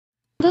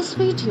this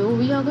video,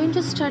 we are going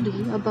to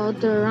study about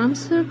the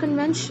Ramsar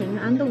Convention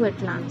and the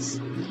wetlands.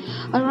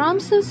 A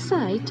Ramsar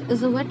site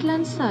is a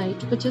wetland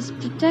site which is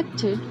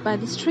protected by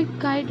the strict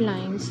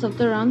guidelines of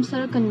the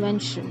Ramsar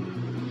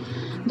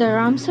Convention. The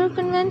Ramsar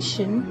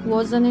Convention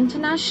was an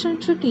international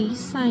treaty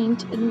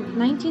signed in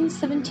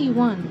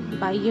 1971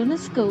 by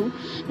UNESCO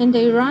in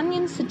the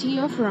Iranian city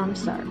of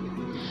Ramsar.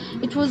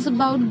 It was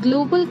about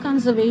global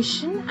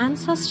conservation and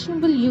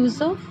sustainable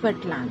use of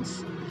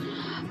wetlands.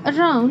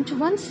 Around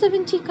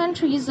 170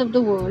 countries of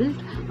the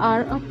world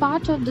are a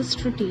part of this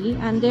treaty,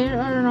 and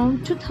there are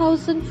around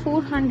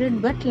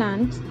 2,400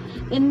 wetlands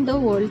in the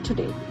world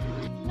today.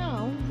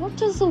 Now,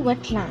 what is a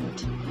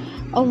wetland?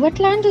 A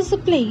wetland is a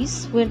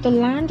place where the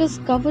land is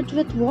covered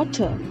with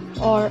water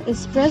or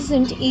is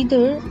present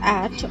either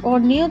at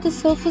or near the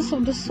surface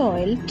of the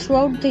soil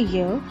throughout the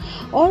year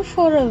or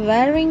for a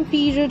varying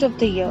period of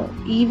the year,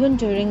 even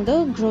during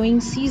the growing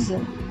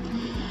season.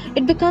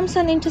 It becomes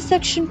an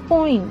intersection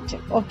point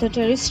of the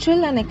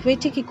terrestrial and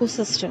aquatic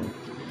ecosystem.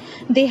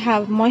 They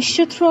have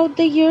moisture throughout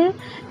the year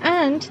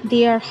and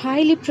they are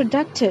highly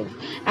productive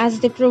as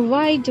they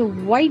provide a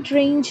wide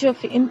range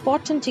of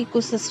important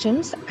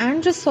ecosystems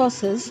and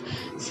resources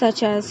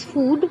such as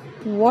food,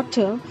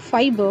 water,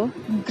 fiber,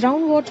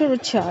 groundwater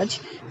recharge,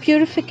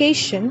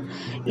 purification,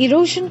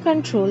 erosion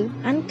control,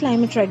 and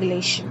climate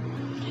regulation.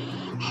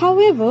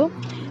 However,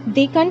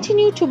 they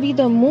continue to be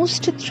the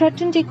most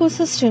threatened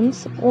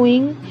ecosystems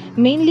owing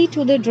mainly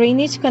to the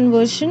drainage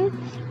conversion,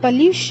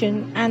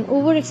 pollution, and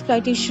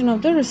overexploitation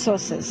of the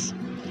resources.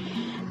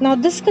 Now,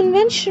 this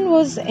convention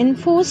was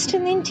enforced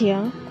in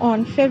India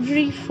on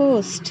February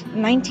 1st,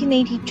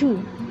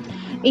 1982.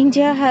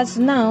 India has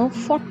now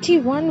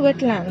 41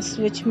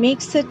 wetlands, which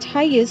makes it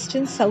highest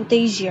in South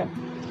Asia.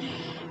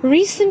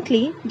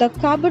 Recently, the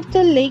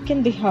Kabartal Lake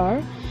in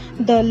Bihar,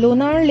 the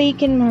Lonar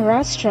Lake in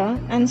Maharashtra,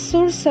 and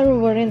Sur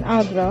Sarovar in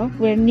Agra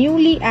were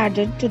newly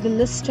added to the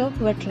list of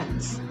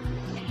wetlands.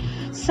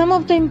 Some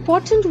of the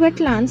important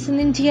wetlands in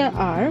India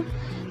are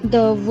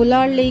the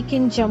Vular Lake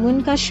in Jammu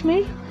and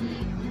Kashmir,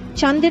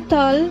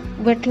 Chandital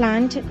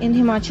Wetland in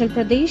Himachal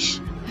Pradesh,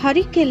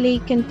 Harike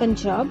Lake in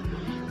Punjab,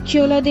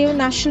 Kyoladev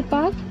National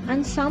Park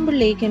and Sambar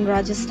Lake in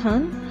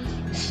Rajasthan,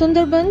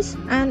 Sundarbans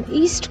and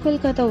East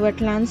Kolkata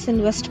Wetlands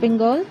in West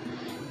Bengal,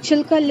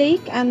 Chilka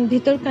Lake and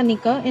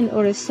Bhitarkanika in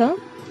Orissa,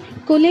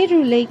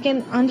 Koleru Lake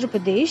in Andhra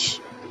Pradesh,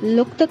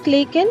 Loktak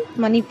Lake in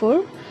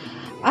Manipur,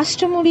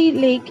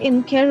 Ashtamudi Lake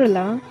in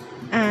Kerala,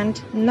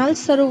 and Nal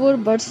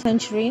Sarovar Bird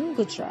Sanctuary in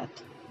Gujarat.